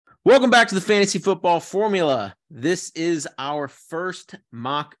Welcome back to the Fantasy Football Formula. This is our first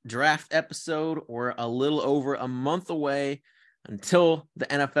mock draft episode. We're a little over a month away until the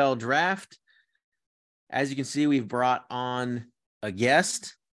NFL draft. As you can see, we've brought on a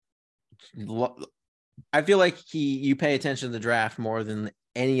guest. I feel like you pay attention to the draft more than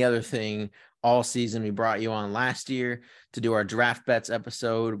any other thing all season. We brought you on last year to do our draft bets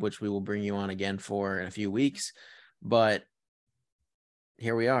episode, which we will bring you on again for in a few weeks. But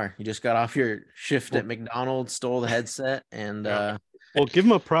here we are. You just got off your shift at McDonald's, stole the headset, and well, give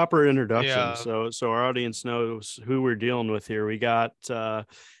them a proper introduction so our audience knows who we're dealing with here. We got Jeff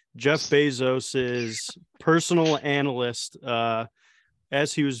Bezos's personal analyst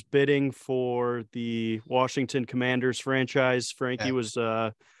as he was bidding for the Washington Commanders franchise. Frankie was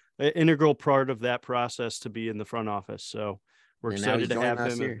an integral part of that process to be in the front office. So we're excited to have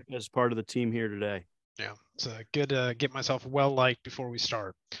him as part of the team here today. Yeah, it's good to get myself well-liked before we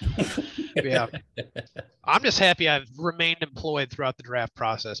start. Yeah, I'm just happy I've remained employed throughout the draft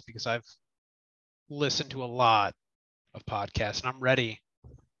process because I've listened to a lot of podcasts, and I'm ready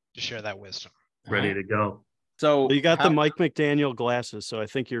to share that wisdom. Ready to go. So you got the Mike McDaniel glasses, so I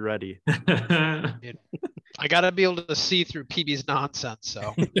think you're ready. I got to be able to see through PB's nonsense,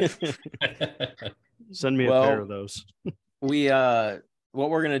 so. Send me a pair of those. What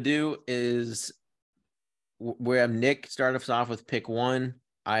we're going to do is we have Nick start us off with pick 1.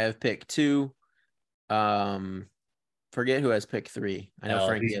 I have pick 2. Forget who has pick 3. I know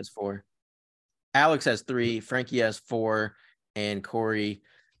Frankie has 4. Alex has 3. Frankie has 4. And Corey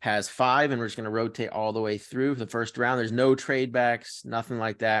has 5. And we're just going to rotate all the way through the first round. There's no trade backs, nothing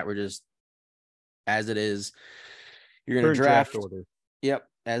like that. We're just as it is. You're going to draft order. Yep,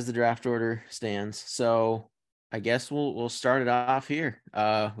 as the draft order stands. So I guess we'll start it off here.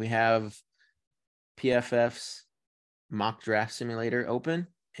 We have PFF's mock draft simulator open,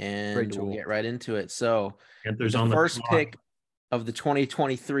 and we'll get right into it. So there's the first pick of the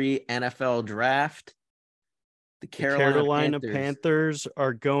 2023 NFL draft, the Carolina Panthers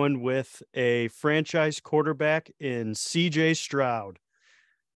are going with a franchise quarterback in CJ Stroud.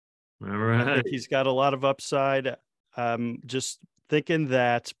 All right. I think he's got a lot of upside. Just thinking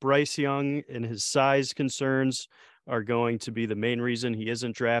that Bryce Young and his size concerns are going to be the main reason he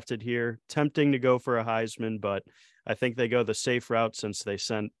isn't drafted here. Tempting to go for a Heisman, but I think they go the safe route since they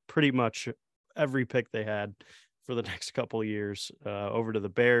sent pretty much every pick they had for the next couple of years over to the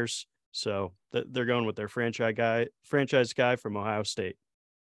Bears. So they're going with their franchise guy from Ohio State.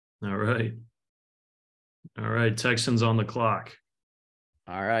 All right. Texans on the clock.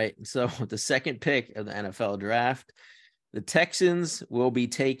 All right. So the second pick of the NFL draft, the Texans will be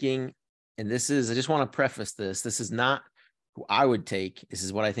taking, and I just want to preface this. This is not who I would take. This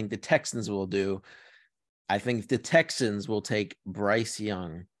is what I think the Texans will do. I think the Texans will take Bryce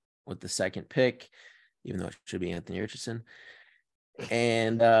Young with the second pick, even though it should be Anthony Richardson.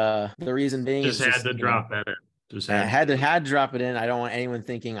 And the reason being had to drop that in. Had to drop it in. I don't want anyone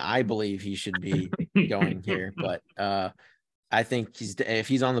thinking I believe he should be going here, but I think if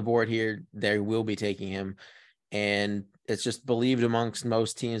he's on the board here, they will be taking him. And it's just believed amongst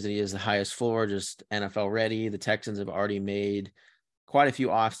most teams that he has the highest floor, just NFL ready. The Texans have already made quite a few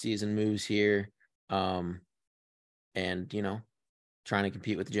offseason moves here. And, trying to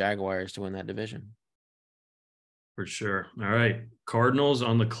compete with the Jaguars to win that division. For sure. All right. Cardinals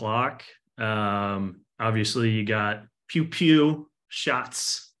on the clock. Obviously you got pew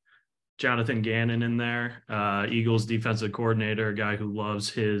shots. Jonathan Gannon in there. Eagles defensive coordinator, a guy who loves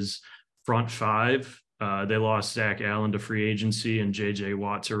his front 5. They lost Zach Allen to free agency and J.J.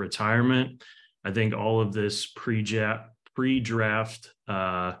 Watt to retirement. I think all of this pre-draft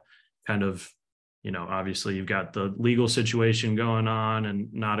kind of, obviously you've got the legal situation going on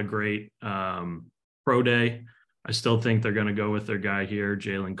and not a great pro day. I still think they're going to go with their guy here,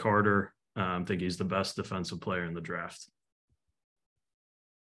 Jalen Carter. I think he's the best defensive player in the draft.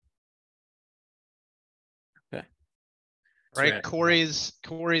 Okay. Right. Corey's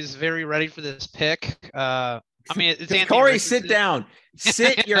very ready for this pick. It's Corey, sit down.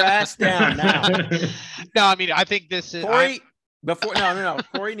 Sit your ass down now. No, I think this is Corey. No.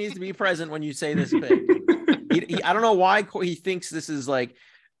 Corey needs to be present when you say this pick. I don't know why he thinks this is like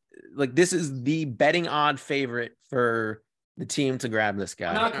this is the betting odd favorite for the team to grab this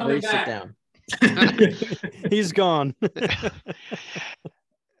guy. Corey, sit down. He's gone.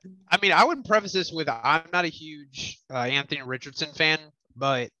 I would preface this with I'm not a huge Anthony Richardson fan,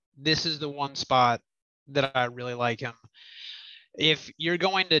 but this is the one spot that I really like him. If you're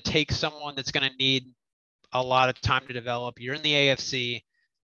going to take someone that's going to need a lot of time to develop, you're in the AFC,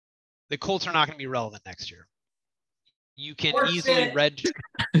 the Colts are not going to be relevant next year. You can easily you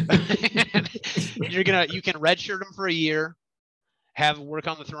can redshirt him for a year, have work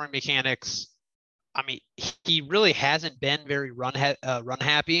on the throwing mechanics. I mean, he really hasn't been very run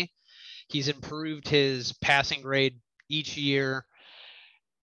happy. He's improved his passing grade each year.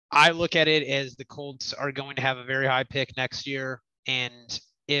 I look at it as the Colts are going to have a very high pick next year. And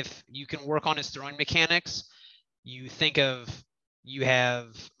if you can work on his throwing mechanics, you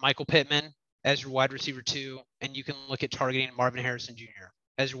have Michael Pittman as your wide receiver 2, and you can look at targeting Marvin Harrison Jr.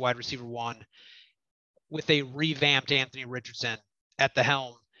 as your wide receiver 1 with a revamped Anthony Richardson at the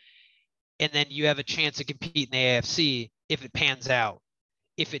helm. And then you have a chance to compete in the AFC if it pans out.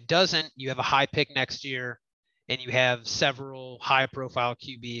 If it doesn't, you have a high pick next year, and you have several high-profile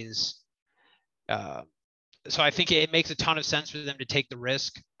QBs. So I think it makes a ton of sense for them to take the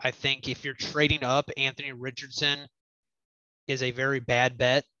risk. I think if you're trading up, Anthony Richardson is a very bad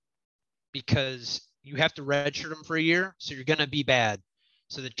bet because you have to redshirt him for a year, so you're going to be bad.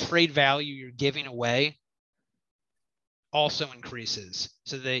 So the trade value you're giving away also increases,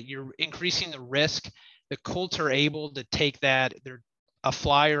 so that you're increasing the risk. The Colts are able to take that. They're a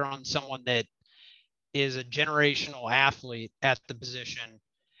flyer on someone that is a generational athlete at the position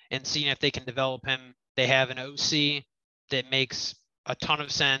and seeing if they can develop him. They have an OC that makes a ton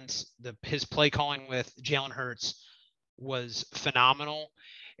of sense. His play calling with Jalen Hurts was phenomenal,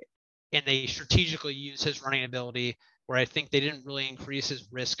 and they strategically used his running ability where I think they didn't really increase his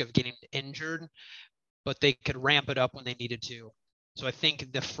risk of getting injured, but they could ramp it up when they needed to. So I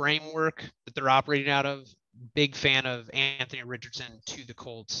think the framework that they're operating out of, big fan of Anthony Richardson to the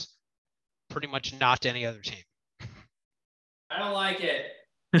Colts, pretty much not to any other team. I don't like it.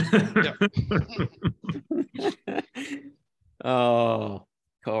 Oh,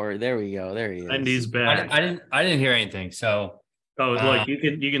 Corey, there we go. There he is. And he's back. I didn't hear anything. So like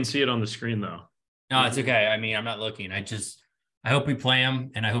you can see it on the screen though. no, it's okay. I mean, I'm not looking. I hope we play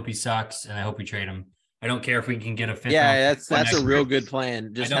him, and I hope he sucks, and I hope we trade him. I don't care if we can get a fifth. Yeah, that's a real good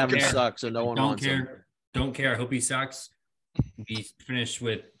plan. Just have him suck so no one wants him. Don't care. I hope he sucks. We finish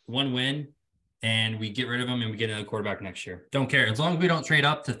with 1 win, and we get rid of him, and we get another quarterback next year. Don't care. As long as we don't trade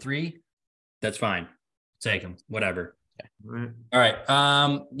up to 3, that's fine. Take him. Whatever. Right. All right.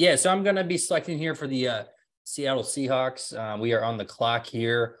 Yeah, so I'm going to be selecting here for the Seattle Seahawks. We are on the clock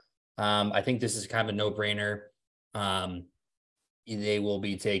here. I think this is kind of a no-brainer. They will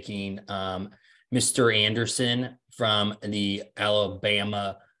be taking Mr. Anderson from the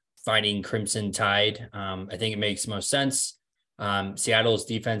Alabama Fighting Crimson Tide. I think it makes most sense. Seattle's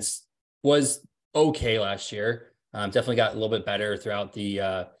defense was okay last year. Definitely got a little bit better throughout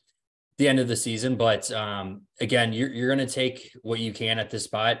the end of the season. But again, you're going to take what you can at this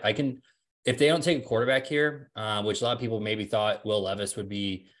spot. If they don't take a quarterback here, which a lot of people maybe thought Will Levis would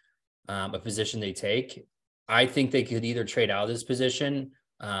be a position they take, I think they could either trade out of this position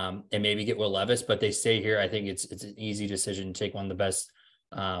and maybe get Will Levis, but they stay here. I think it's an easy decision to take one of the best,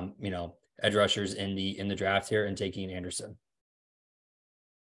 edge rushers in the draft here and taking Anderson.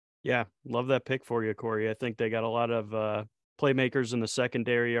 Yeah, love that pick for you, Corey. I think they got a lot of playmakers in the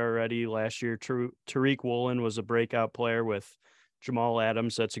secondary already. Last year, Tariq Woolen was a breakout player with Jamal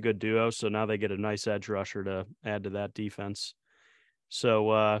Adams. That's a good duo. So now they get a nice edge rusher to add to that defense. So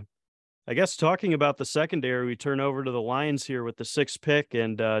I guess talking about the secondary, we turn over to the Lions here with the 6th pick,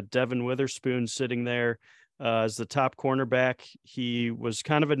 and Devin Witherspoon sitting there as the top cornerback. He was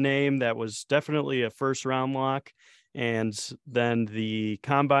kind of a name that was definitely a first-round lock, and then the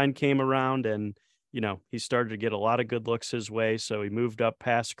combine came around, and he started to get a lot of good looks his way. So he moved up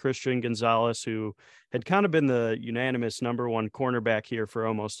past Christian Gonzalez, who had kind of been the unanimous number 1 cornerback here for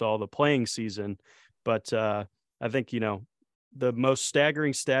almost all the playing season. But I think, the most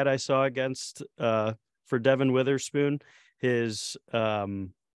staggering stat I saw against for Devin Witherspoon, his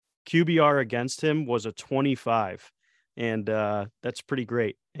QBR against him was a 25. And that's pretty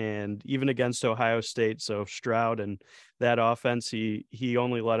great. And even against Ohio State, so Stroud and that offense, he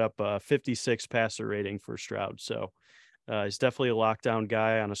only let up a 56 passer rating for Stroud. So he's definitely a lockdown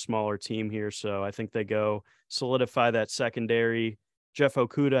guy on a smaller team here. So I think they go solidify that secondary. Jeff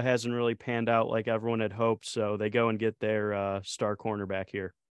Okudah hasn't really panned out like everyone had hoped. So they go and get their star cornerback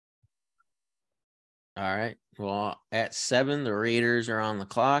here. All right. Well, at 7, the Raiders are on the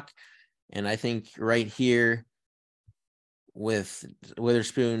clock. And I think right here, with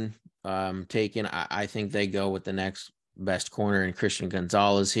Witherspoon taken, I think they go with the next best corner in Christian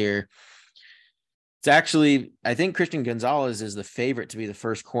Gonzalez here. It's actually, I think Christian Gonzalez is the favorite to be the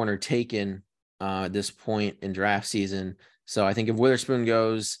first corner taken at this point in draft season. So I think if Witherspoon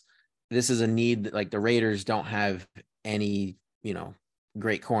goes, this is a need that, like, the Raiders don't have any,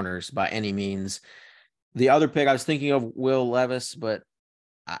 great corners by any means. The other pick, I was thinking of Will Levis, but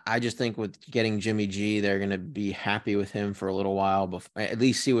I just think with getting Jimmy G, they're going to be happy with him for a little while, but at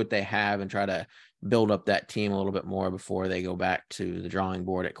least see what they have and try to build up that team a little bit more before they go back to the drawing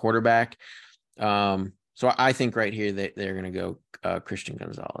board at quarterback. So I think right here they're going to go Christian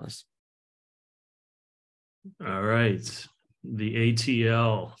Gonzalez. All right. The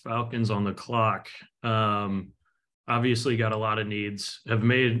ATL Falcons on the clock. Obviously got a lot of needs, have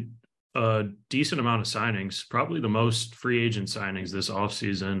made a decent amount of signings, probably the most free agent signings this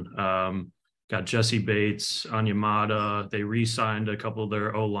offseason. Got Jesse Bates, Onyemata. They re-signed a couple of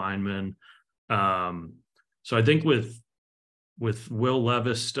their O-linemen. So I think with Will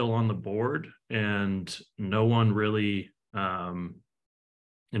Levis still on the board and no one really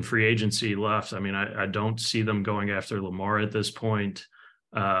in free agency left, I mean, I don't see them going after Lamar at this point.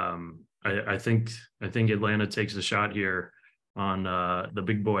 I think Atlanta takes a shot here on the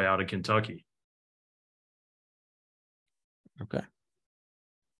big boy out of Kentucky. Okay.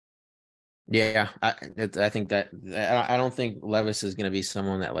 Yeah, I think that I don't think Levis is going to be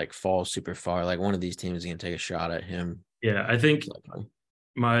someone that like falls super far. Like one of these teams is going to take a shot at him. Yeah, I think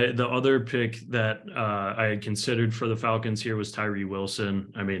the other pick that I had considered for the Falcons here was Tyree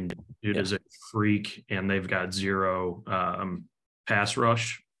Wilson. I mean, dude is a freak, and they've got zero pass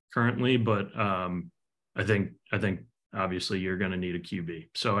rush currently, but I think obviously you're going to need a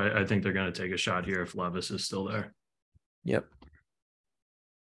QB. So I think they're going to take a shot here if Levis is still there. Yep.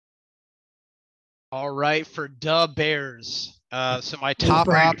 All right, for Bears. So my top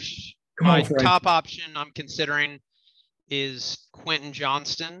option I'm considering is Quentin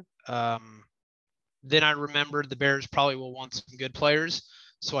Johnston. Then I remembered the Bears probably will want some good players,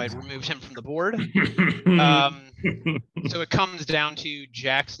 so I removed him from the board. So it comes down to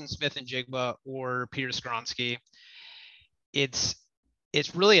Jackson Smith-Njigba or Peter Skoronski. It's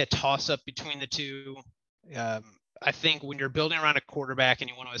really a toss-up between the two. I think when you're building around a quarterback and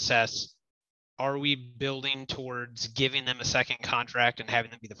you want to assess, are we building towards giving them a second contract and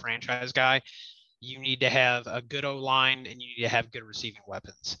having them be the franchise guy? You need to have a good O-line and you need to have good receiving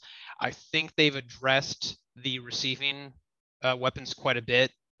weapons. I think they've addressed the receiving weapons quite a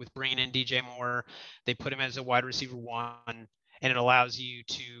bit with bringing in DJ Moore. They put him as a wide receiver 1, and it allows you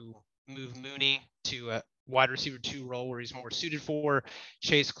to move Mooney to a wide receiver 2 role where he's more suited for.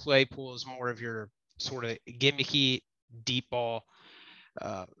 Chase Claypool is more of your sort of gimmicky deep ball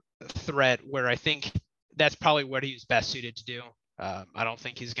threat, where I think that's probably what he's best suited to do. I don't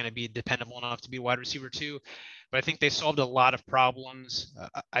think he's going to be dependable enough to be wide receiver 2, but I think they solved a lot of problems.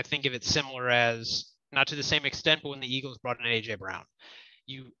 I think of it similar as, not to the same extent, but when the Eagles brought in AJ Brown,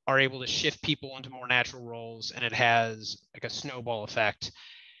 you are able to shift people into more natural roles, and it has like a snowball effect.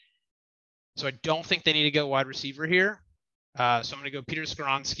 So I don't think they need to go wide receiver here. So I'm going to go Peter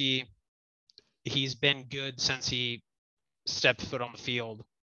Skoronski. He's been good since he stepped foot on the field.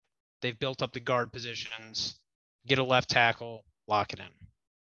 They've built up the guard positions. Get a left tackle, lock it in.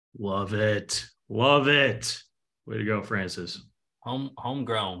 Love it. Love it. Way to go, Francis.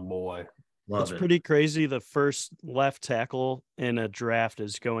 Homegrown boy. Love It's it. pretty crazy. The first left tackle in a draft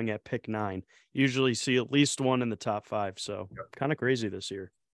is going at pick 9. Usually see at least one in the top 5. So kind of crazy this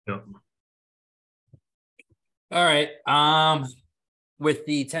year. Yep. All right. With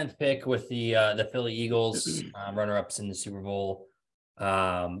the 10th pick with the Philly Eagles, runner-ups in the Super Bowl.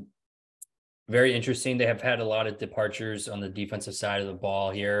 Very interesting. They have had a lot of departures on the defensive side of the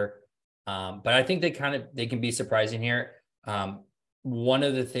ball here. But I think they can be surprising here. One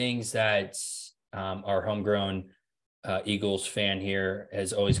of the things that our homegrown Eagles fan here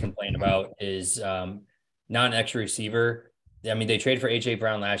has always complained about is not an extra receiver. I mean, they traded for AJ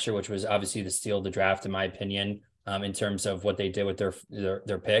Brown last year, which was obviously the steal of the draft, in my opinion, in terms of what they did with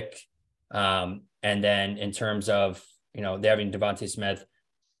their pick. And then in terms of, they having Devontae Smith,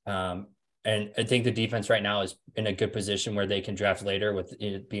 and I think the defense right now is in a good position where they can draft later with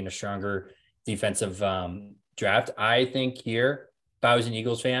it being a stronger defensive draft. I think here, if I was an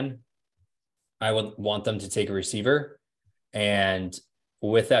Eagles fan, I would want them to take a receiver. And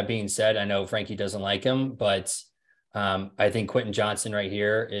with that being said, I know Frankie doesn't like him, but I think Quentin Johnston right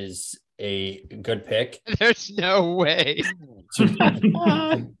here is a good pick. There's no way.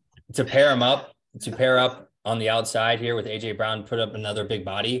 to pair up on the outside here with AJ Brown, put up another big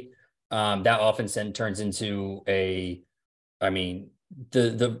body. That offense then turns into the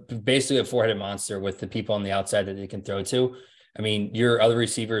basically a four-headed monster with the people on the outside that they can throw to. I mean, your other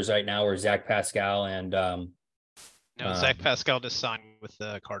receivers right now are Zach Pascal and Zach Pascal just signed with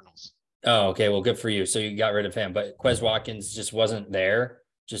the Cardinals. Oh, okay. Well, good for you. So you got rid of him, but Quez Watkins just wasn't there.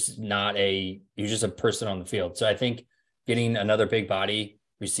 Just you're just a person on the field. So I think getting another big body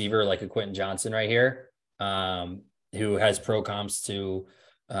receiver like a Quentin Johnston right here who has pro comps to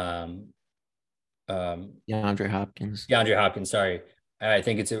DeAndre Hopkins. DeAndre Hopkins. Sorry, I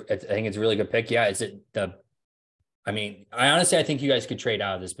think it's a really good pick. Yeah, is it the? I mean, I think you guys could trade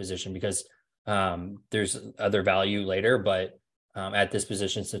out of this position because there's other value later, but at this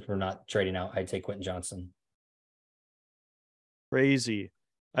position, since we're not trading out, I'd take Quentin Johnson. Crazy.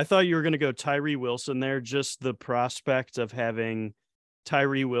 I thought you were going to go Tyree Wilson there. Just the prospect of having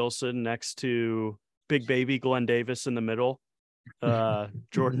Tyree Wilson next to big baby Glenn Davis in the middle,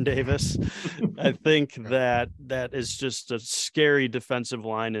 Jordan Davis. I think that is just a scary defensive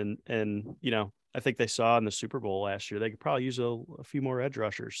line. And, you know, I think they saw in the Super Bowl last year, they could probably use a few more edge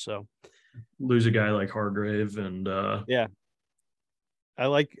rushers. So lose a guy like Hargrave and yeah. I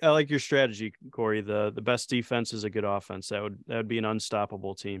like your strategy, Corey. The best defense is a good offense. That would be an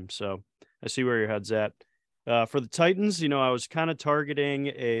unstoppable team. So I see where your head's at. For the Titans, you know, I was kind of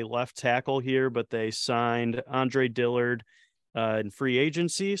targeting a left tackle here, but they signed Andre Dillard in free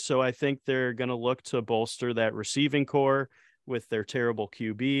agency. So I think they're going to look to bolster that receiving core with their terrible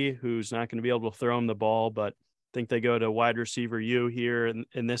QB, who's not going to be able to throw him the ball. But I think they go to wide receiver U here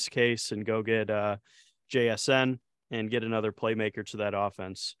in this case and go get JSN and get another playmaker to that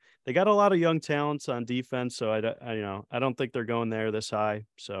offense. They got a lot of young talents on defense, so I don't think they're going there this high.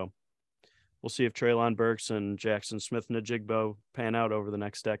 So we'll see if Treylon Burks and Jackson Smith-Njigba pan out over the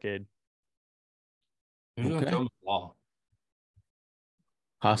next decade. Who's going to throw him the ball?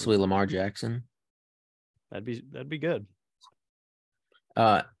 Possibly Lamar Jackson. That'd be good.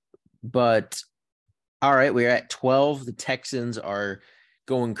 But all right, we're at 12. The Texans are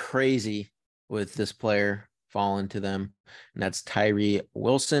going crazy with this player fallen to them, and that's Tyree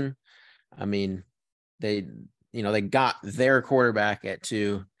Wilson. I mean, they got their quarterback at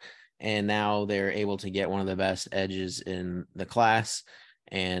 2, and now they're able to get one of the best edges in the class.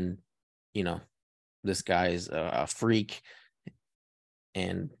 And, you know, this guy's a freak.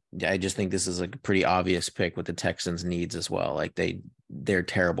 And I just think this is like a pretty obvious pick with the Texans' needs as well. Like they're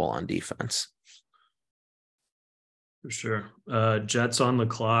terrible on defense. For sure. Jets on the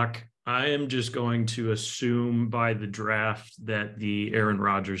clock. I am just going to assume by the draft that the Aaron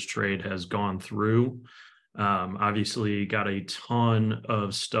Rodgers trade has gone through. Obviously got a ton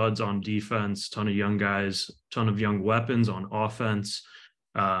of studs on defense, ton of young guys, ton of young weapons on offense.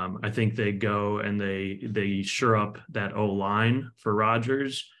 I think they go and they shore up that O-line for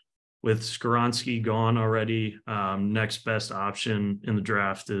Rodgers. With Skoronski gone already, next best option in the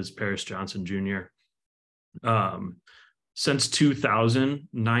draft is Paris Johnson Jr. Since 2000,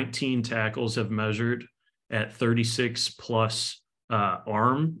 19 tackles have measured at 36 plus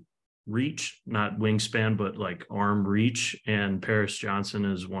arm reach, not wingspan, but like arm reach. And Paris Johnson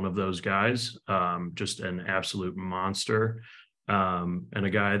is one of those guys, just an absolute monster. And a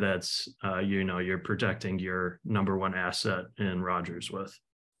guy that's, you're protecting your number one asset in Rodgers with.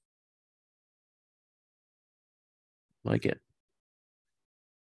 Like it.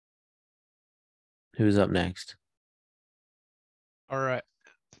 Who's up next? All right.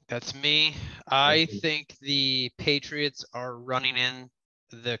 That's me. I think the Patriots are running in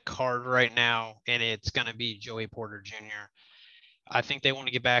the card right now, and it's going to be Joey Porter Jr. I think they want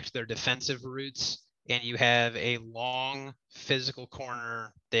to get back to their defensive roots, and you have a long physical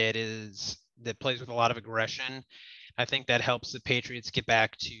corner that plays with a lot of aggression. I think that helps the Patriots get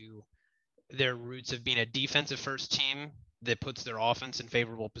back to their roots of being a defensive first team that puts their offense in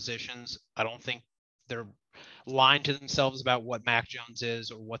favorable positions. I don't think they're lying to themselves about what Mac Jones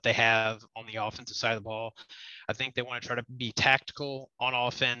is or what they have on the offensive side of the ball. I think they want to try to be tactical on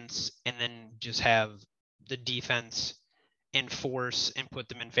offense and then just have the defense enforce and put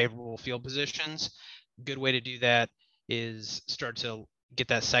them in favorable field positions. Good way to do that is start to get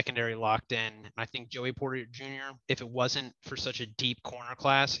that secondary locked in. I think Joey Porter Jr., if it wasn't for such a deep corner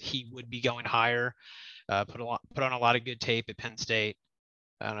class, he would be going higher. Put on a lot of good tape at Penn State.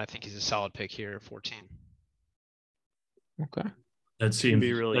 And I think he's a solid pick here at 14. Okay. That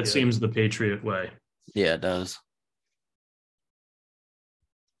seems the Patriot way. Yeah, it does.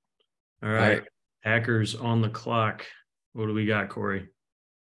 All right. Packers on the clock. What do we got, Corey?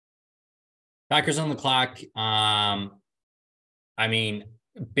 Packers on the clock. I mean,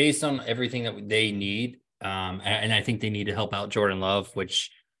 based on everything that they need, and I think they need to help out Jordan Love, which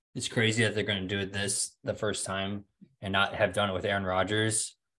is crazy that they're going to do this the first time and not have done it with Aaron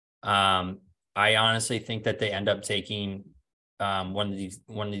Rodgers. I honestly think that they end up taking one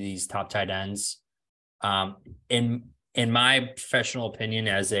of these top tight ends. In my professional opinion,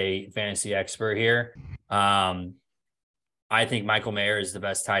 as a fantasy expert here, I think Michael Mayer is the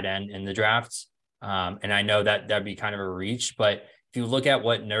best tight end in the draft. And I know that that'd be kind of a reach, but if you look at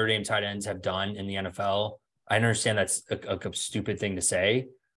what Notre Dame tight ends have done in the NFL, I understand that's a stupid thing to say.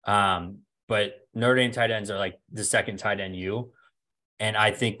 But Notre Dame tight ends are like the second tight end U. And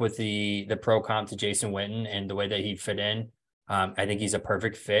I think with the pro comp to Jason Witten and the way that he fit in, I think he's a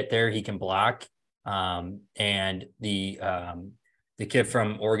perfect fit there. He can block. And the kid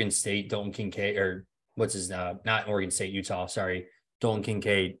from Oregon State, Dalton Kincaid, or what's his not Oregon State, Utah, sorry, Dalton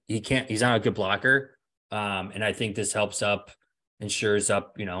Kincaid. He's not a good blocker. And I think this ensures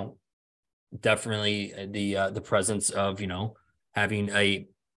up, definitely the presence of, having a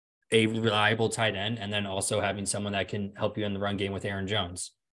reliable tight end, and then also having someone that can help you in the run game with Aaron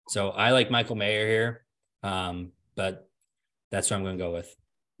Jones. So I like Michael Mayer here, but that's what I'm going to go with.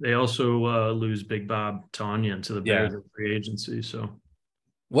 They also lose Big Bob Tonyan to the Bears in free agency. So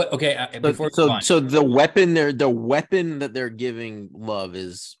what? Okay, so the weapon that they're giving Love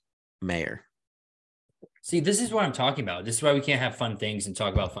is Mayer. See, this is what I'm talking about. This is why we can't have fun things and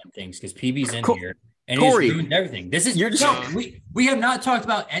talk about fun things, because PB's in here. And Corey, he's ruined everything. This is we have not talked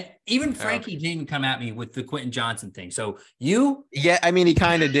about, and even Frankie didn't come at me with the Quentin Johnson thing. So yeah, I mean, he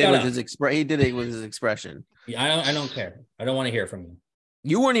kind of did with his he did it with his expression. Yeah, I don't care. I don't want to hear from you.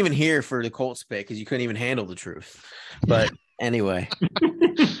 You weren't even here for the Colts pick because you couldn't even handle the truth. But anyway,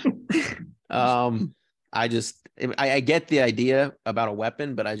 I get the idea about a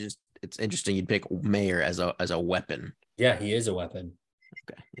weapon, but it's interesting you'd pick Mayer as a weapon. Yeah, he is a weapon.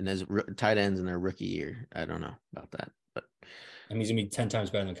 Okay, and as tight ends in their rookie year, I don't know about that, but I mean, he's gonna be 10 times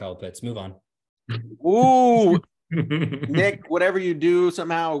better than Kyle Pitts. Move on. Ooh, Nick, whatever you do,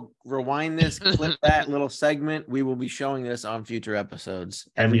 somehow rewind this, clip that little segment. We will be showing this on future episodes.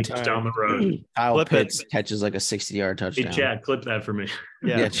 Every time down the road, Kyle Pitts catches like a 60-yard touchdown. Hey, Chad, clip that for me.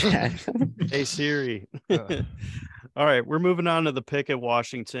 Yeah, Chad. Hey Siri. All right, we're moving on to the pick at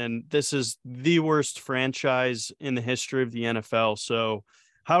Washington. This is the worst franchise in the history of the NFL. So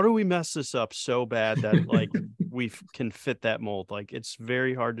how do we mess this up so bad that like we can fit that mold? Like, it's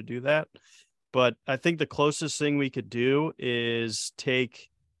very hard to do that. But I think the closest thing we could do is take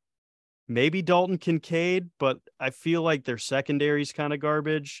maybe Dalton Kincaid, but I feel like their secondary is kind of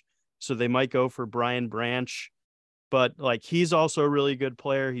garbage. So they might go for Brian Branch. But like, he's also a really good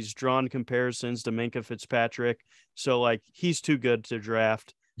player. He's drawn comparisons to Minkah Fitzpatrick. So like, he's too good to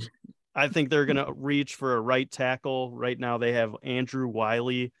draft. I think they're going to reach for a right tackle. Right now they have Andrew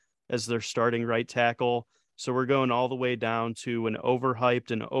Wiley as their starting right tackle. So we're going all the way down to an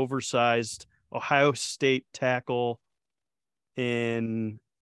overhyped and oversized Ohio State tackle I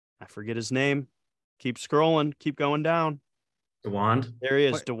forget his name. Keep scrolling, keep going down. DeWand? There he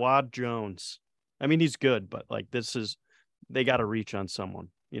is, Dawand Jones. I mean, he's good, but like, they got to reach on someone.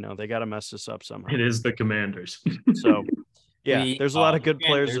 They got to mess this up somehow. It is the Commanders. So, yeah, there's a lot of good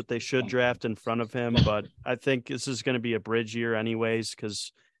players that they should draft in front of him, but I think this is going to be a bridge year anyways,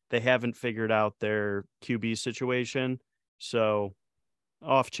 because they haven't figured out their QB situation. So,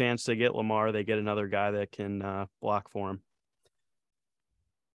 off chance they get Lamar, they get another guy that can block for him.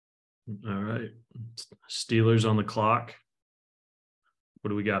 All right. Steelers on the clock. What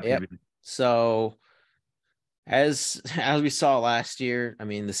do we got? Yep. So as we saw last year, I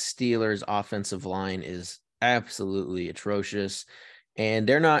mean, the Steelers offensive line is absolutely atrocious, and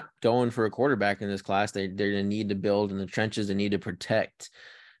they're not going for a quarterback in this class. They're going to need to build in the trenches. They need to protect,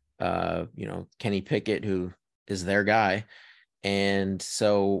 Kenny Pickett, who is their guy. And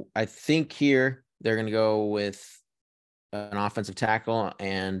so I think here they're going to go with an offensive tackle,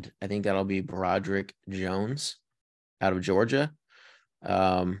 and I think that'll be Broderick Jones out of Georgia.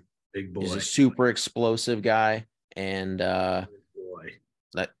 Big boy. He's a super explosive guy, and he's a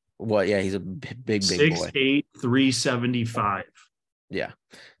big boy. 6'8", 375. Yeah.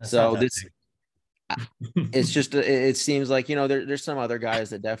 That's so it's just it seems like there's some other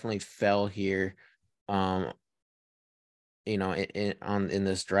guys that definitely fell here, in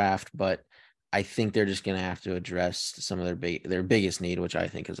this draft, but I think they're just going to have to address some of their biggest need, which I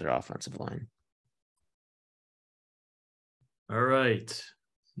think is their offensive line. All right.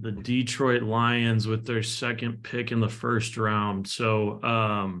 The Detroit Lions with their second pick in the first round. So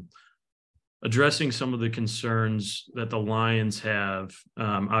addressing some of the concerns that the Lions have,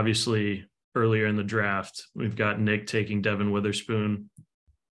 obviously earlier in the draft, we've got Nick taking Devin Witherspoon.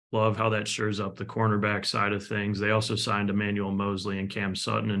 Love how that shores up the cornerback side of things. They also signed Emmanuel Mosley and Cam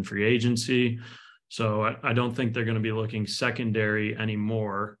Sutton in free agency. So I don't think they're going to be looking secondary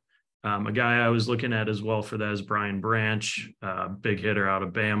anymore. A guy I was looking at as well for that is Brian Branch, big hitter out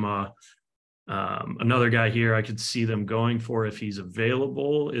of Bama. Another guy here I could see them going for if he's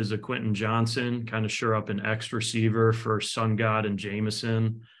available is a Quentin Johnson, kind of shore up an X receiver for Sun God and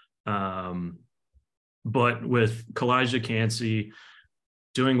Jameson. But with Kalijah Cansey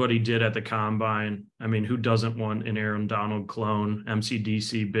doing what he did at the combine, I mean, who doesn't want an Aaron Donald clone?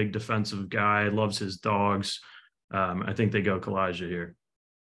 MCDC, big defensive guy, loves his dogs. I think they go Kalijah here.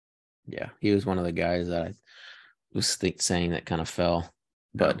 Yeah, he was one of the guys that I was saying that kind of fell,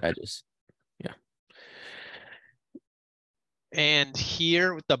 but Yeah. And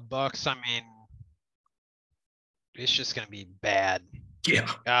here with the Bucks, I mean, it's just going to be bad.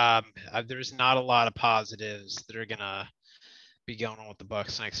 Yeah. There's not a lot of positives that are going to be going on with the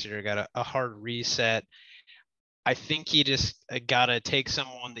Bucks next year. Got a hard reset. I think you just got to take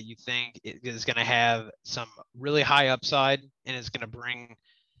someone that you think is going to have some really high upside and is going to bring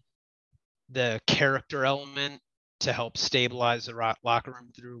the character element to help stabilize the locker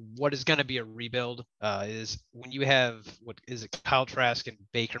room through what is going to be a rebuild. Is when you have Kyle Trask and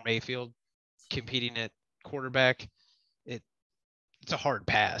Baker Mayfield competing at quarterback, it's a hard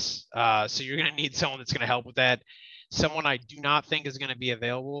pass. So you're going to need someone that's going to help with that. Someone I do not think is going to be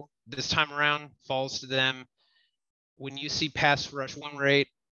available this time around falls to them. When you see pass rush win rate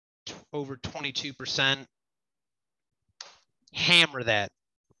over 22%, hammer that.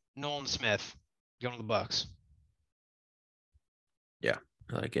 Nolan Smith going to the Bucks. Yeah,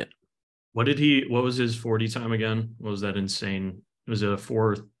 I like it. What was his 40 time again? What was that insane? Was it a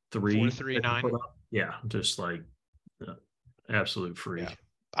 4.3? 4.39. Yeah, just like absolute freak. Yeah.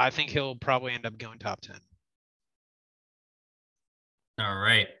 I think he'll probably end up going top 10. All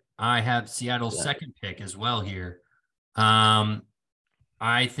right. I have Seattle's second pick as well here.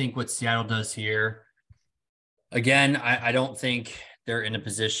 I think what Seattle does here, again, I don't think they're in a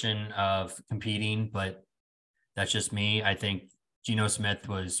position of competing, but that's just me. I think Geno Smith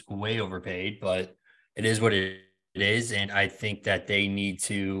was way overpaid, but it is what it is. And I think that they need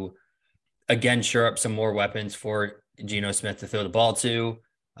to, again, shore up some more weapons for Geno Smith to throw the ball to.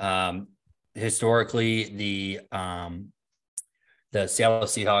 Historically, the Seattle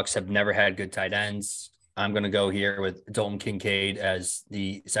Seahawks have never had good tight ends. I'm going to go here with Dalton Kincaid as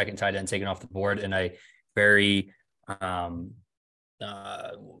the second tight end taken off the board in a very,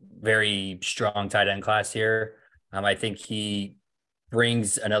 very strong tight end class here. I think he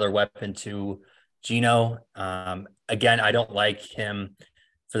brings another weapon to Geno. Again, I don't like him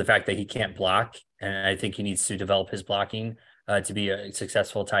for the fact that he can't block, and I think he needs to develop his blocking to be a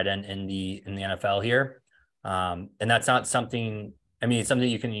successful tight end in the NFL here. And that's not something. I mean, it's something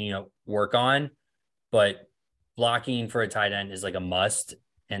you can work on, but blocking for a tight end is like a must.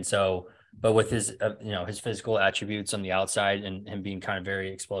 And so, but with his his physical attributes on the outside and him being kind of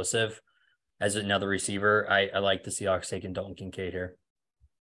very explosive as another receiver, I like the Seahawks taking Dalton Kincaid here.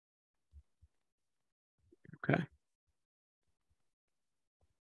 Okay.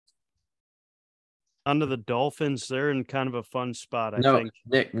 Onto the Dolphins. They're in kind of a fun spot, I think.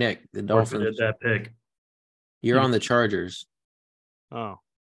 Nick, the Dolphins Dolphins. did that pick. You're on the Chargers. Oh,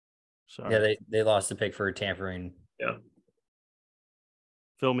 sorry. Yeah, they lost the pick for tampering. Yeah.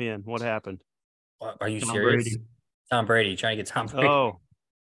 Fill me in. What happened? Are you Tom serious? Brady. Tom Brady, trying to get Tom Brady. Oh,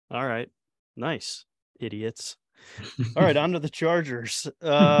 all right. Nice. Idiots. All right, on to the Chargers.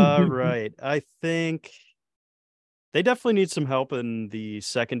 Right. I think they definitely need some help in the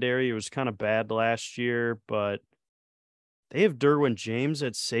secondary. It was kind of bad last year, but they have Derwin James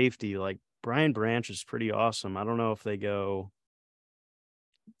at safety. Like, Brian Branch is pretty awesome. I don't know if they go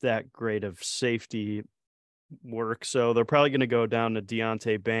that great of safety work. So they're probably going to go down to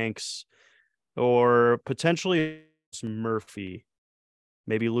Deonte Banks or potentially Murphy.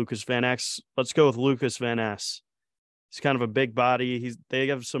 Maybe Lucas Van Ness. Let's go with Lucas Van Ness. He's kind of a big body. They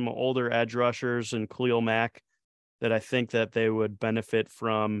have some older edge rushers and Khalil Mack that I think that they would benefit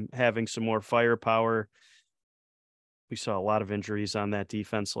from having some more firepower. We saw a lot of injuries on that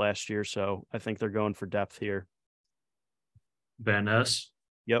defense last year, so I think they're going for depth here. Van Ness.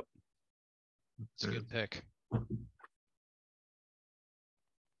 Yep. It's a good pick.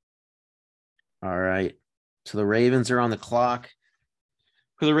 All right. So the Ravens are on the clock.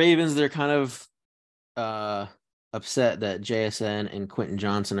 For the Ravens, they're kind of upset that JSN and Quentin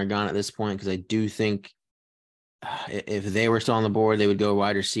Johnson are gone at this point because I do think if they were still on the board, they would go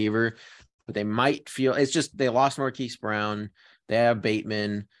wide receiver. But they might feel it's just they lost Marquise Brown. They have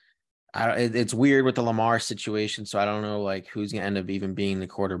Bateman. It's weird with the Lamar situation, so I don't know like who's gonna end up even being the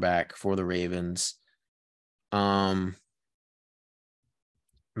quarterback for the Ravens. Man,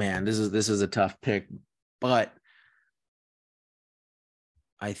 this is a tough pick, but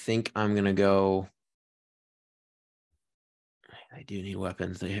I think I'm gonna go. I do need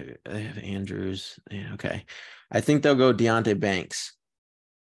weapons. They have Andrews. Yeah, okay, I think they'll go Deonte Banks.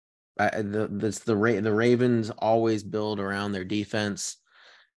 The Ravens always build around their defense,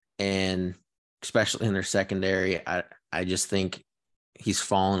 and especially in their secondary. I just think he's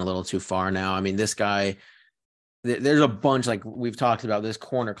fallen a little too far now. I mean, this guy, there's a bunch, like we've talked about, this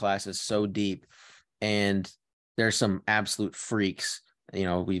corner class is so deep, and there's some absolute freaks.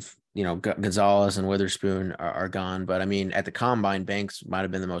 Gonzalez and Witherspoon are gone, but I mean, at the combine, Banks might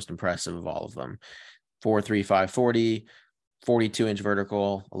have been the most impressive of all of them. 4.35 40, 42-inch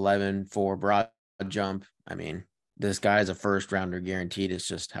vertical, 11.4 broad jump. I mean, this guy's a first rounder guaranteed. It's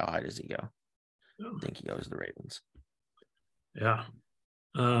just how high does he go? I think he goes to the Ravens. Yeah.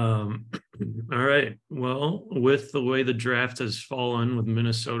 All right. Well, with the way the draft has fallen with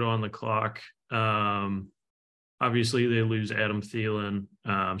Minnesota on the clock, obviously they lose Adam Thielen.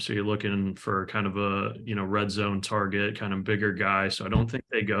 So you're looking for kind of a, red zone target, kind of bigger guy. So I don't think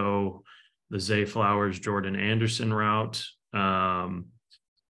they go the Zay Flowers, Jordan Anderson route.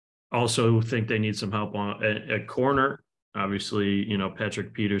 Also think they need some help at corner. Obviously,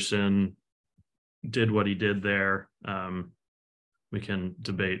 Patrick Peterson did what he did there. We can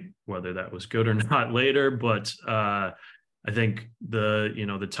debate whether that was good or not later, but I think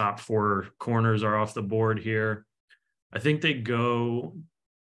the top 4 corners are off the board here. I think they go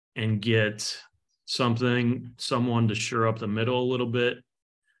and get someone to shore up the middle a little bit.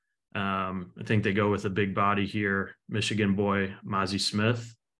 I think they go with a big body here, Michigan boy Mazi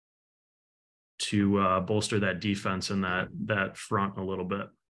Smith, to bolster that defense and that front a little bit.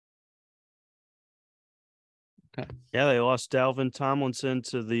 Okay. Yeah, they lost Dalvin Tomlinson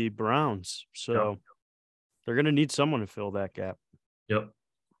to the Browns, so they're going to need someone to fill that gap. Yep.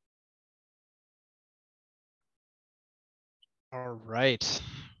 All right.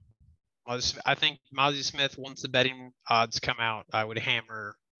 I think Mazi Smith, once the betting odds come out, I would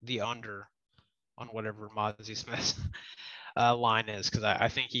hammer the under on whatever Mazi Smith's line is, because I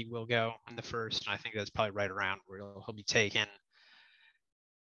think he will go in the first, and I think that's probably right around where he'll be taken.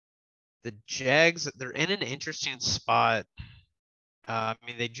 The Jags, they're in an interesting spot. I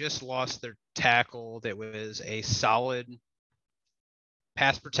mean, they just lost their tackle that was a solid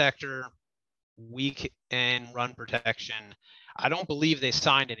pass protector, weak in run protection. I don't believe they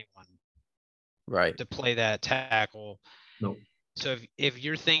signed anyone to play that tackle. Nope. So if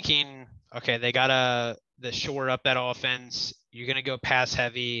you're thinking, okay, they gotta shore up that offense, you're gonna go pass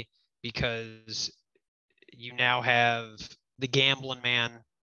heavy because you now have the gambling man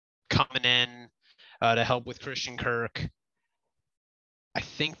coming in to help with Christian Kirk. I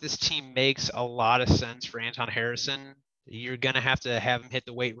think this team makes a lot of sense for Anton Harrison. You're going to have him hit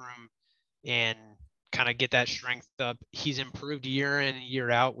the weight room and kind of get that strength up. He's improved year in and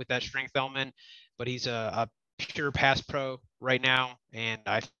year out with that strength element, but he's a pure pass pro right now, and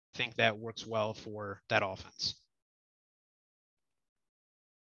I think that works well for that offense.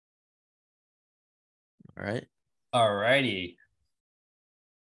 All right. All righty.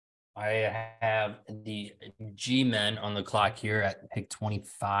 I have the G-Men on the clock here at pick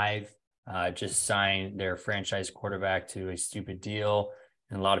 25. Just signed their franchise quarterback to a stupid deal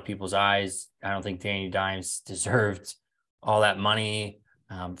in a lot of people's eyes. I don't think Danny Dimes deserved all that money.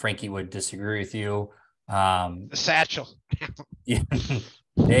 Frankie would disagree with you. The satchel. Yeah.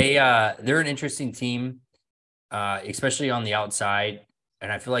 They're an interesting team, especially on the outside.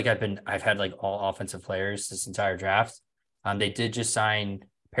 And I feel like I've had like all offensive players this entire draft. They did just sign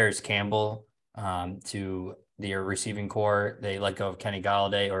Paris Campbell to their receiving core. They let go of Kenny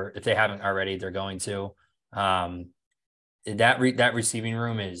Galladay, or if they haven't already, they're going to. That receiving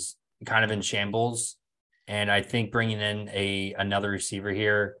room is kind of in shambles, and I think bringing in another receiver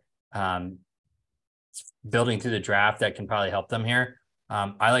here, building through the draft, that can probably help them here.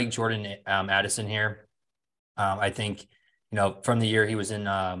 I like Jordan Addison here. I think from the year he was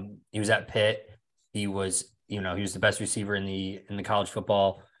at Pitt, he was the best receiver in the college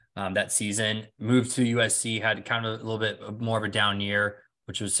football that season. Moved to USC, had kind of a little bit more of a down year,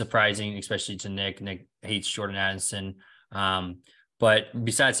 which was surprising, especially to Nick. Nick hates Jordan Addison. But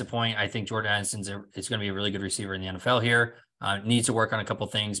besides the point, I think Jordan Addison's is going to be a really good receiver in the NFL here. Needs to work on a couple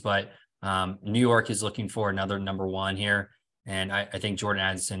things, but New York is looking for another number one here. And I think Jordan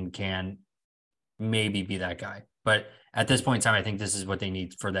Addison can maybe be that guy. But at this point in time, I think this is what they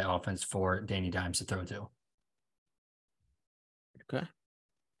need for that offense for Danny Dimes to throw to. Okay.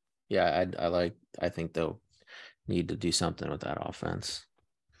 Yeah, I think they'll need to do something with that offense.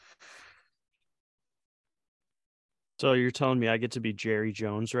 So you're telling me I get to be Jerry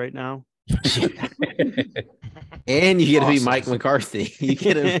Jones right now? And you get to be Mike McCarthy. You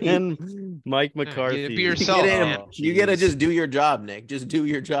get to be Mike McCarthy. Be yourself. You get to just do your job, Nick. Just do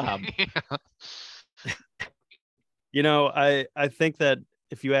your job. I think that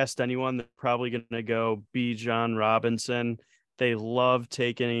if you asked anyone, they're probably going to go Bijan Robinson. They love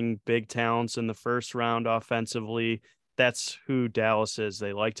taking big talents in the first round offensively. That's who Dallas is.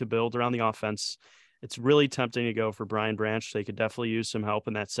 They like to build around the offense. It's really tempting to go for Brian Branch. They could definitely use some help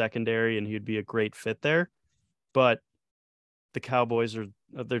in that secondary, and he'd be a great fit there. But the Cowboys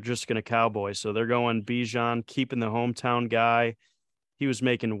they're just going to Cowboy. So they're going Bijan, keeping the hometown guy. He was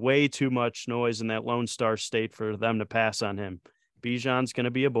making way too much noise in that Lone Star State for them to pass on him. Bijan's going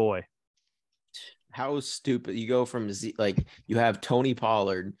to be a boy. How stupid. You go from you have Tony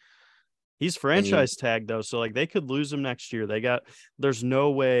Pollard. He's franchise tagged though. So like they could lose him next year. There's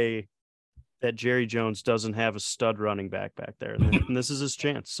no way that Jerry Jones doesn't have a stud running back there. And this is his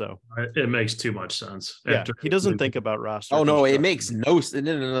chance. So it makes too much sense. Yeah, he doesn't think about roster. Oh no, it makes no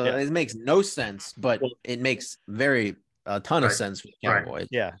Yeah. It makes no sense, but it makes a ton of sense for the Cowboys.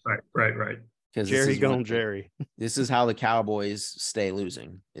 Yeah. Right. Because Jerry. This is how the Cowboys stay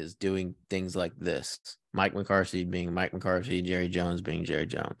losing, is doing things like this. Mike McCarthy being Mike McCarthy, Jerry Jones being Jerry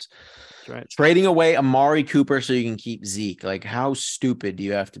Jones. That's right. Trading away Amari Cooper so you can keep Zeke. Like, how stupid do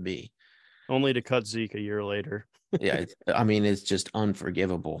you have to be? Only to cut Zeke a year later. Yeah, I mean, it's just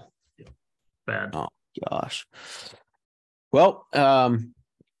unforgivable. Bad. Oh gosh. Well,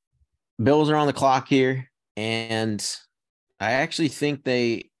 Bills are on the clock here, and I actually think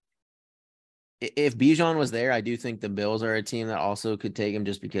if Bijan was there, I do think the Bills are a team that also could take him,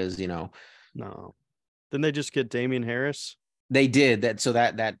 just because, No. Didn't they just get Damian Harris? They did that. So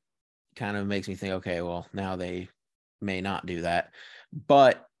that kind of makes me think, okay, well, now they may not do that,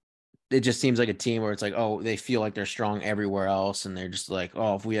 but it just seems like a team where it's like, oh, they feel like they're strong everywhere else. And they're just like,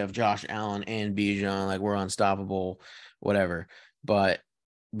 oh, if we have Josh Allen and Bijan, like, we're unstoppable, whatever. But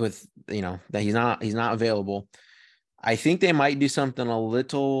with, that he's not available, I think they might do something a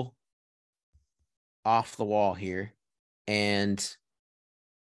little off the wall here. And,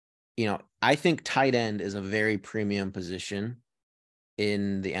 I think tight end is a very premium position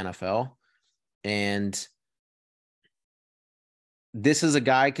in the NFL. And this is a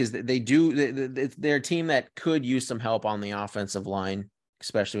guy, because they're a team that could use some help on the offensive line,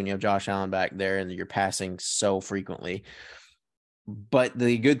 especially when you have Josh Allen back there and you're passing so frequently. But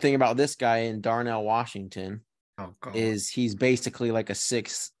the good thing about this guy in Darnell Washington is he's basically like a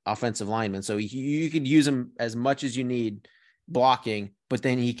sixth offensive lineman. So you could use him as much as you need blocking, but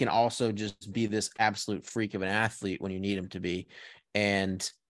then he can also just be this absolute freak of an athlete when you need him to be. And,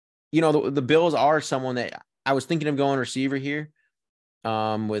 the Bills are someone that I was thinking of going receiver here.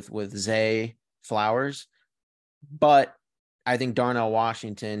 With Zay Flowers, but I think Darnell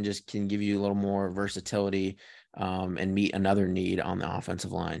Washington just can give you a little more versatility and meet another need on the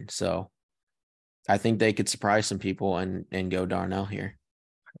offensive line. So I think they could surprise some people and go Darnell here.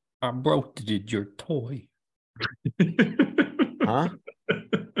 I broke your toy. Huh?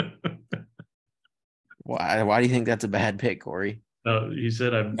 Why do you think that's a bad pick, Corey? Oh, you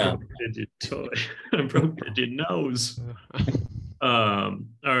said I broke your toy. I broke your nose. All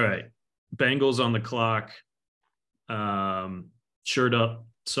right. Bengals on the clock. Shored up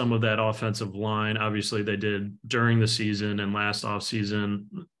some of that offensive line. Obviously, they did during the season, and last offseason,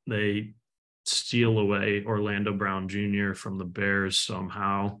 they steal away Orlando Brown Jr. from the Bears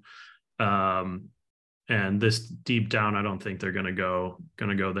somehow. And this deep down, I don't think they're gonna go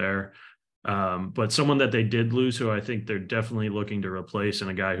there. But someone that they did lose, who I think they're definitely looking to replace, and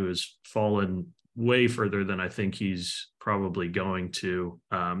a guy who has fallen way further than I think he's probably going to.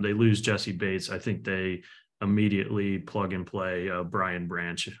 They lose Jesse Bates. I think they immediately plug and play Brian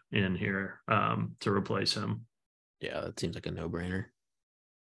Branch in here to replace him. Yeah, that seems like a no-brainer.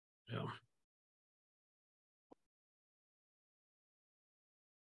 Yeah.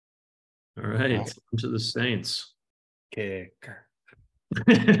 All right, on to the Saints. Kicker.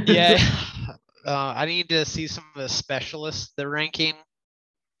 Yeah. I need to see some of the specialists they're ranking.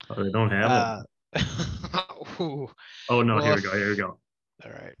 Oh, they don't have them. Ooh. Oh no, Well, here we go.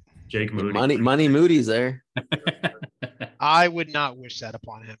 All right. Jake Moody. Money Moody's there. I would not wish that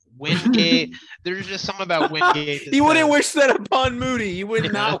upon him. Wingate, there's just something about Wingate. He wouldn't wish that upon Moody. You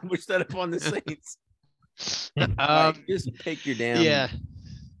would not wish that upon the Saints. Just pick your damn. Yeah.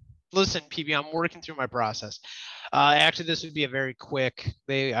 Listen, PB, I'm working through my process. Actually, this would be a very quick.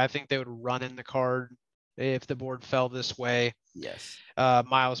 I think they would run in the card if the board fell this way. Yes.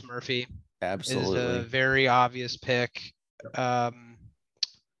 Miles Murphy Absolutely. is a very obvious pick.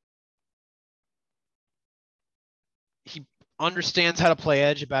 He understands how to play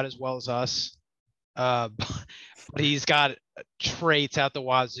edge about as well as us. But he's got traits out the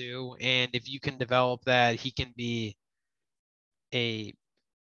wazoo, and if you can develop that, he can be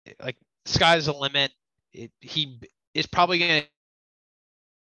sky's the limit. He is probably going to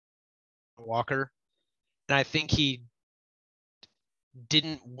Walker, and I think he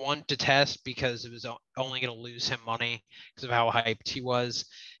didn't want to test because it was only going to lose him money because of how hyped he was.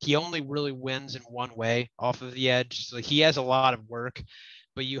 He only really wins in one way, off of the edge. So he has a lot of work,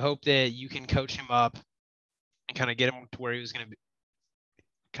 but you hope that you can coach him up and kind of get him to where he was going to be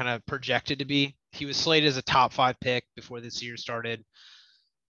kind of projected to be. He was slated as a top 5 pick before this year started.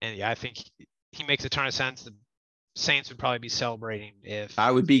 And yeah, I think he makes a ton of sense. The Saints would probably be celebrating if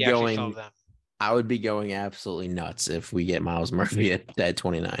I would be he actually going. fell to them. I would be going absolutely nuts if we get Myles Murphy at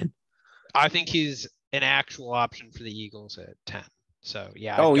 29. I think he's an actual option for the Eagles at 10. So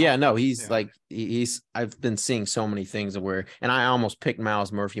yeah. Oh yeah, no, he's like he's. I've been seeing so many things where, and I almost picked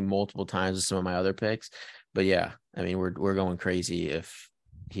Myles Murphy multiple times with some of my other picks, but yeah, I mean we're going crazy if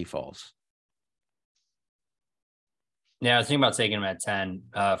he falls. Yeah, I was thinking about taking him at 10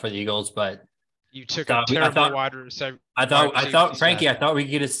 for the Eagles, but you took a terrible wide receiver. I thought, Frankie, I thought we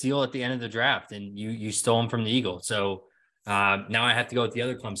could get a steal at the end of the draft, and you stole him from the Eagles. So now I have to go with the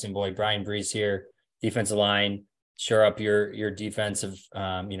other Clemson boy, Brian Brees here, defensive line. Shore up your defensive.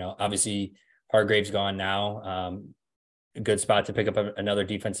 Obviously Hargrave's gone now. A good spot to pick up another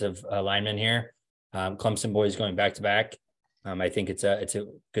defensive lineman here. Clemson boys going back to back. I think it's a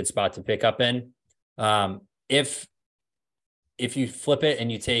good spot to pick up in. If you flip it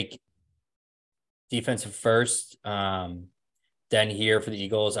and you take defensive first, then here for the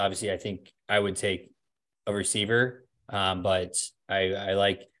Eagles, obviously I think I would take a receiver, but I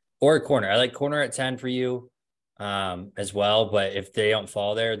like, or a corner. I like corner at 10 for you as well. But if they don't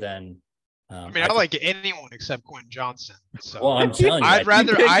fall there, then I like anyone except Quentin Johnson. So well, I'm telling you, I'd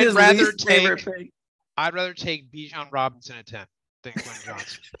rather take Bijan Robinson at 10 than Quentin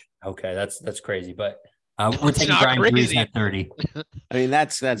Johnson. Okay, that's crazy, but we're taking Brian Brees at 30. I mean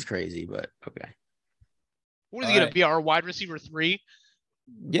that's crazy, but okay. What is he going to be, our wide receiver 3?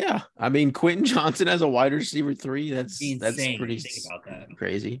 Yeah, I mean Quentin Johnson as a wide receiver 3. That's pretty about that.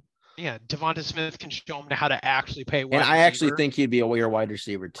 Crazy. Yeah, Devonta Smith can show him how to actually pay wide and I receiver. actually think he'd be a wide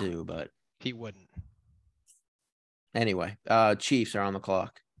receiver too, but he wouldn't. Anyway, Chiefs are on the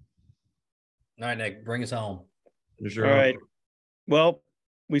clock. All right, Nick, bring us home. All right. Well,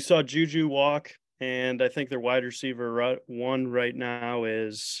 we saw Juju walk, and I think their wide receiver 1 right now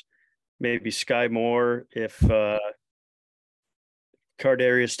is maybe Sky Moore if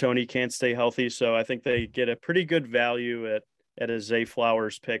Kadarius Toney can't stay healthy. So I think they get a pretty good value at a Zay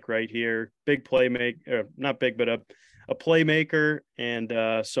Flowers pick right here. Big playmaker, not big, but a playmaker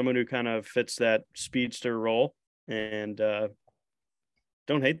and someone who kind of fits that speedster role. And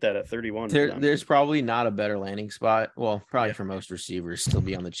don't hate that at 31. There's probably not a better landing spot. Well, probably for most receivers still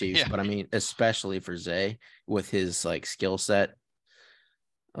be on the Chiefs, Yeah. but I mean, especially for Zay with his like skill set,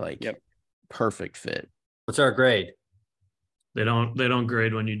 perfect fit. What's our grade? They don't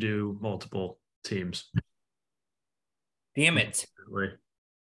grade when you do multiple teams. Damn it.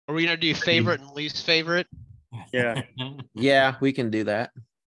 Are we going to do favorite and least favorite? Yeah. Yeah, we can do that.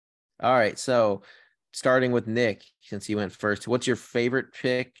 All right. So starting with Nick, since he went first, what's your favorite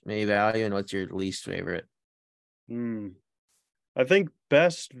pick, maybe value, and what's your least favorite? I think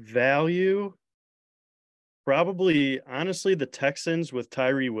best value, probably, honestly, the Texans with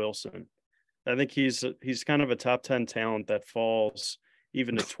Tyree Wilson. I think he's kind of a top 10 talent that falls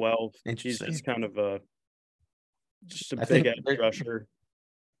even to 12. He's kind of just a big edge rusher.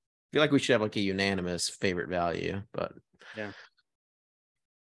 I feel like we should have like a unanimous favorite value, but yeah.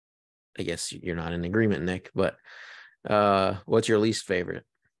 I guess you're not in agreement, Nick, but what's your least favorite?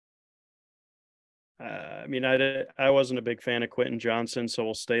 I mean, I wasn't a big fan of Quentin Johnson, so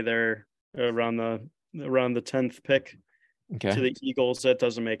we'll stay there around the 10th pick to the Eagles. That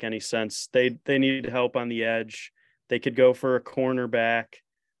doesn't make any sense. They need help on the edge. They could go for a cornerback,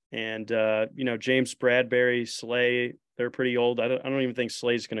 and James Bradbury, Slay, they're pretty old. I don't even think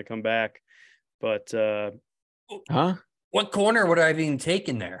Slay's going to come back, but what corner would I have even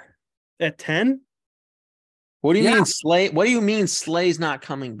taken there? At 10? What do you mean Slay? What do you mean Slay's not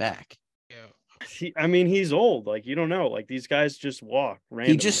coming back? He's old. Like, you don't know. Like, these guys just walk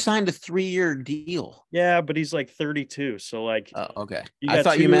randomly. He just signed a 3-year deal. Yeah, but he's like 32. So like, okay. I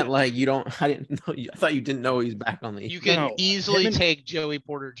thought you meant like you don't. I didn't know. I thought you didn't know he's back on the. You can easily take Joey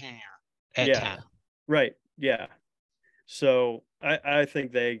Porter Jr. at 10. Right. Yeah. So I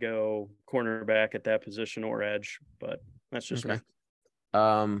think they go cornerback at that position or edge, but that's just me.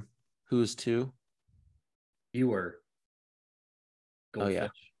 Who's 2? You were. Goldfish. Oh yeah.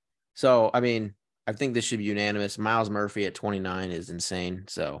 So I mean, I think this should be unanimous. Myles Murphy at 29 is insane.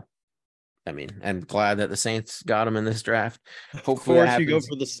 So, I mean, I'm glad that the Saints got him in this draft. Hopefully, of course you go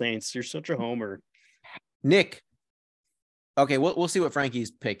for the Saints. You're such a homer, Nick. Okay, we'll see what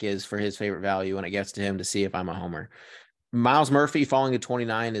Frankie's pick is for his favorite value when it gets to him to see if I'm a homer. Miles Murphy falling to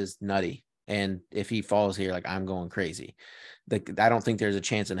 29 is nutty. And if he falls here, like I'm going crazy. I don't think there's a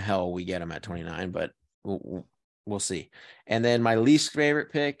chance in hell we get him at 29, but we'll see. And then my least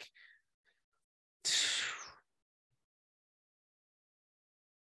favorite pick.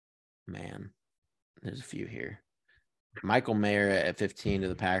 Man, there's a few here. Michael Mayer at 15 to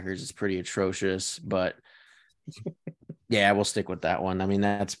the Packers is pretty atrocious, but yeah, we'll stick with that one. I mean,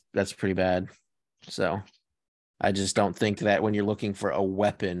 that's pretty bad. So I just don't think that when you're looking for a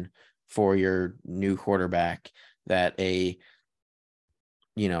weapon for your new quarterback, that a,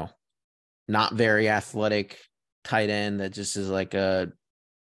 not very athletic tight end that just is like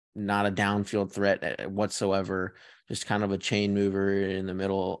not a downfield threat whatsoever, just kind of a chain mover in the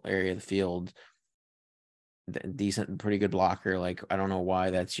middle area of the field, decent, pretty good blocker. Like, I don't know why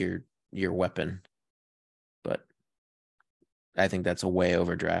that's your weapon, but I think that's a way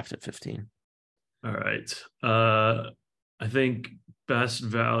overdraft at 15. All right. I think best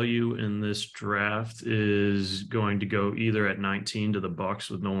value in this draft is going to go either at 19 to the Bucks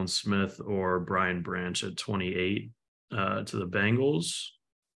with Nolan Smith or Brian Branch at 28 to the Bengals.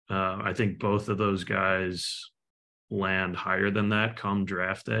 I think both of those guys land higher than that come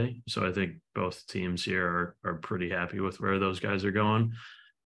draft day. So I think both teams here are pretty happy with where those guys are going.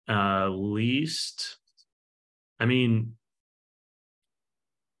 Least, I mean,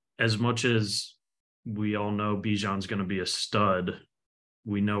 as much as we all know Bijan's going to be a stud,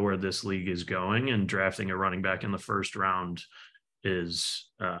 we know where this league is going, and drafting a running back in the first round is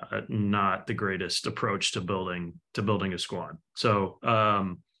not the greatest approach to building a squad. So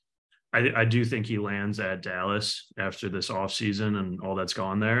I do think he lands at Dallas after this offseason and all that's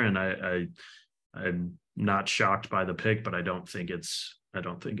gone there. And I'm not shocked by the pick, but I don't think it's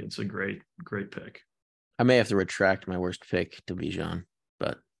a great pick. I may have to retract my worst pick to Bijan,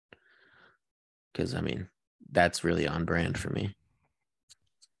 but because I mean that's really on brand for me.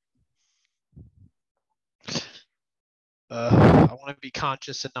 I want to be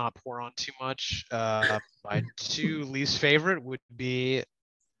conscious and not pour on too much. My two least favorite would be,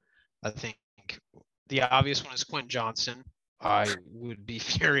 I think the obvious one is Quentin Johnson. I would be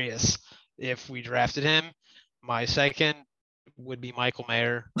furious if we drafted him. My second would be Michael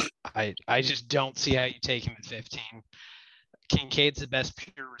Mayer. I just don't see how you take him at 15. Kincaid's the best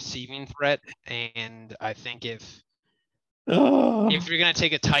pure receiving threat, and I think if you're going to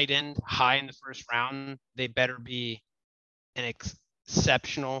take a tight end high in the first round, they better be an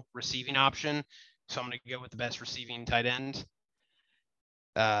exceptional receiving option. So I'm going to go with the best receiving tight end.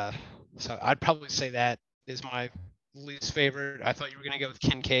 So I'd probably say that is my least favorite. I thought you were going to go with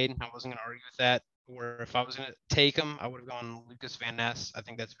Kincaid. I wasn't going to argue with that. Or if I was going to take him, I would have gone Lucas Van Ness. I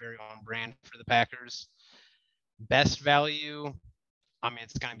think that's very on brand for the Packers. Best value, I mean,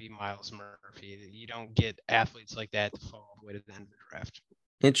 it's going to be Miles Murphy. You don't get athletes like that to fall all the way to the end of the draft.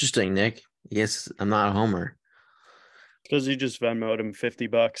 Interesting, Nick. Yes, I'm not a homer. Because you just Venmoed him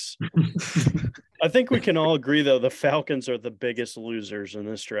 $50. I think we can all agree, though, the Falcons are the biggest losers in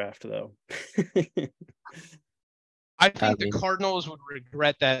this draft, though. I think the Cardinals would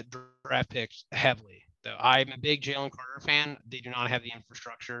regret that draft pick heavily, though. I'm a big Jalen Carter fan. They do not have the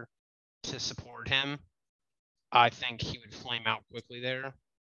infrastructure to support him. I think he would flame out quickly there.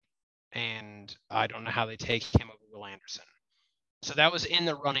 And I don't know how they take him over Will Anderson. So that was in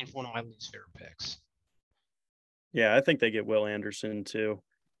the running for one of my least favorite picks. Yeah, I think they get Will Anderson too.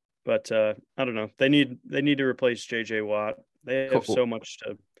 But I don't know. They need to replace JJ Watt. They have so much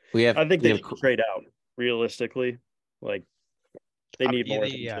to I think they need to trade out, realistically. Like they need more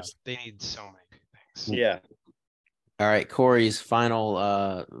than just, they need so many things. Yeah. All right, Corey's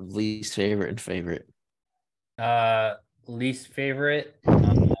final least favorite and favorite. Least favorite,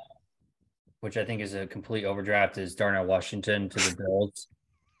 which I think is a complete overdraft, is Darnell Washington to the Bills.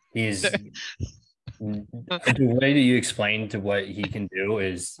 He's the way that you explain to what he can do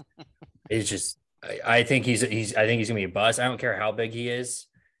is just. I think he's gonna be a bust. I don't care how big he is,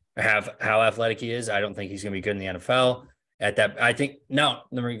 or how athletic he is. I don't think he's gonna be good in the NFL. Let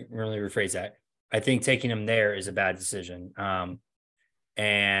me really rephrase that. I think taking him there is a bad decision.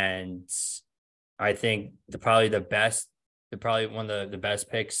 And I think probably one of the best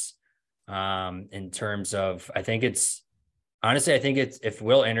picks in terms of, I think it's if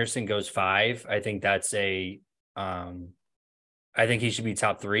Will Anderson goes 5, I think that's I think he should be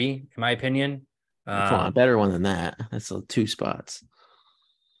top 3 in my opinion. Come on, better one than that. That's 2 spots.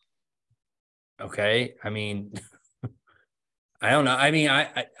 Okay. I mean, I don't know. I mean,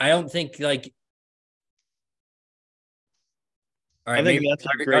 I don't think like. All right,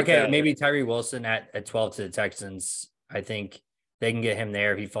 maybe Tyree Wilson at 12 to the Texans. I think they can get him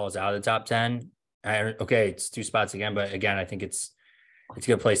there if he falls out of the top 10. Okay, it's 2 spots again, but again, I think it's a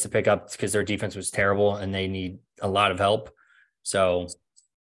good place to pick up because their defense was terrible and they need a lot of help. So,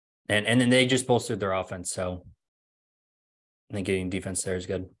 and then they just bolstered their offense. So I think getting defense there is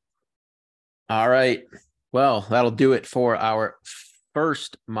good. All right. Well, that'll do it for our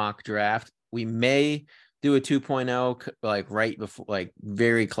first mock draft. We may do a 2.0 like right before, like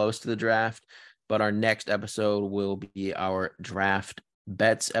very close to the draft, but our next episode will be our draft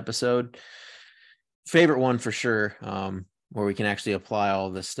bets episode. Favorite one for sure, where we can actually apply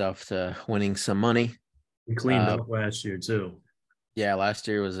all this stuff to winning some money. We cleaned up last year too. Yeah, last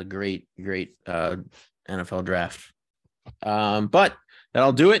year was a great NFL draft. But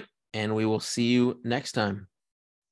that'll do it, and we will see you next time.